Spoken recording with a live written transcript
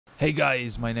Hey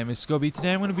guys, my name is Scoby.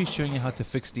 Today I'm going to be showing you how to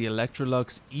fix the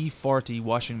Electrolux E40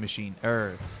 washing machine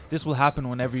error. This will happen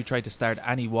whenever you try to start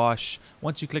any wash.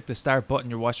 Once you click the start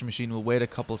button, your washing machine will wait a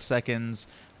couple seconds,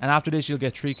 and after this you'll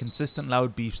get 3 consistent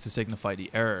loud beeps to signify the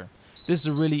error. This is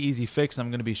a really easy fix and I'm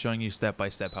going to be showing you step by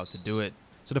step how to do it.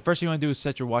 So the first thing you want to do is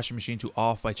set your washing machine to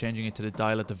off by changing it to the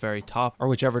dial at the very top or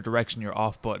whichever direction your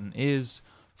off button is.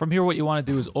 From here, what you want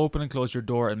to do is open and close your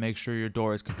door and make sure your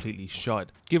door is completely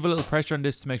shut. Give a little pressure on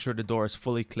this to make sure the door is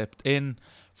fully clipped in.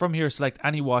 From here, select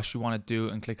any wash you want to do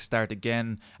and click start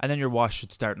again, and then your wash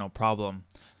should start no problem.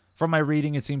 From my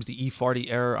reading, it seems the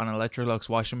E40 error on Electrolux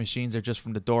washing machines are just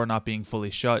from the door not being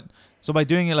fully shut. So by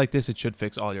doing it like this, it should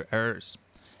fix all your errors.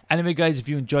 Anyway guys, if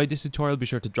you enjoyed this tutorial, be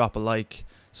sure to drop a like.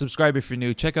 Subscribe if you're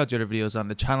new, check out the other videos on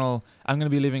the channel. I'm going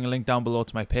to be leaving a link down below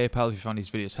to my PayPal if you found these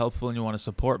videos helpful and you want to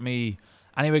support me.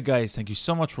 Anyway guys, thank you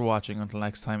so much for watching. Until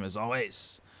next time, as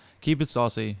always, keep it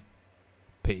saucy.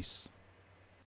 Peace.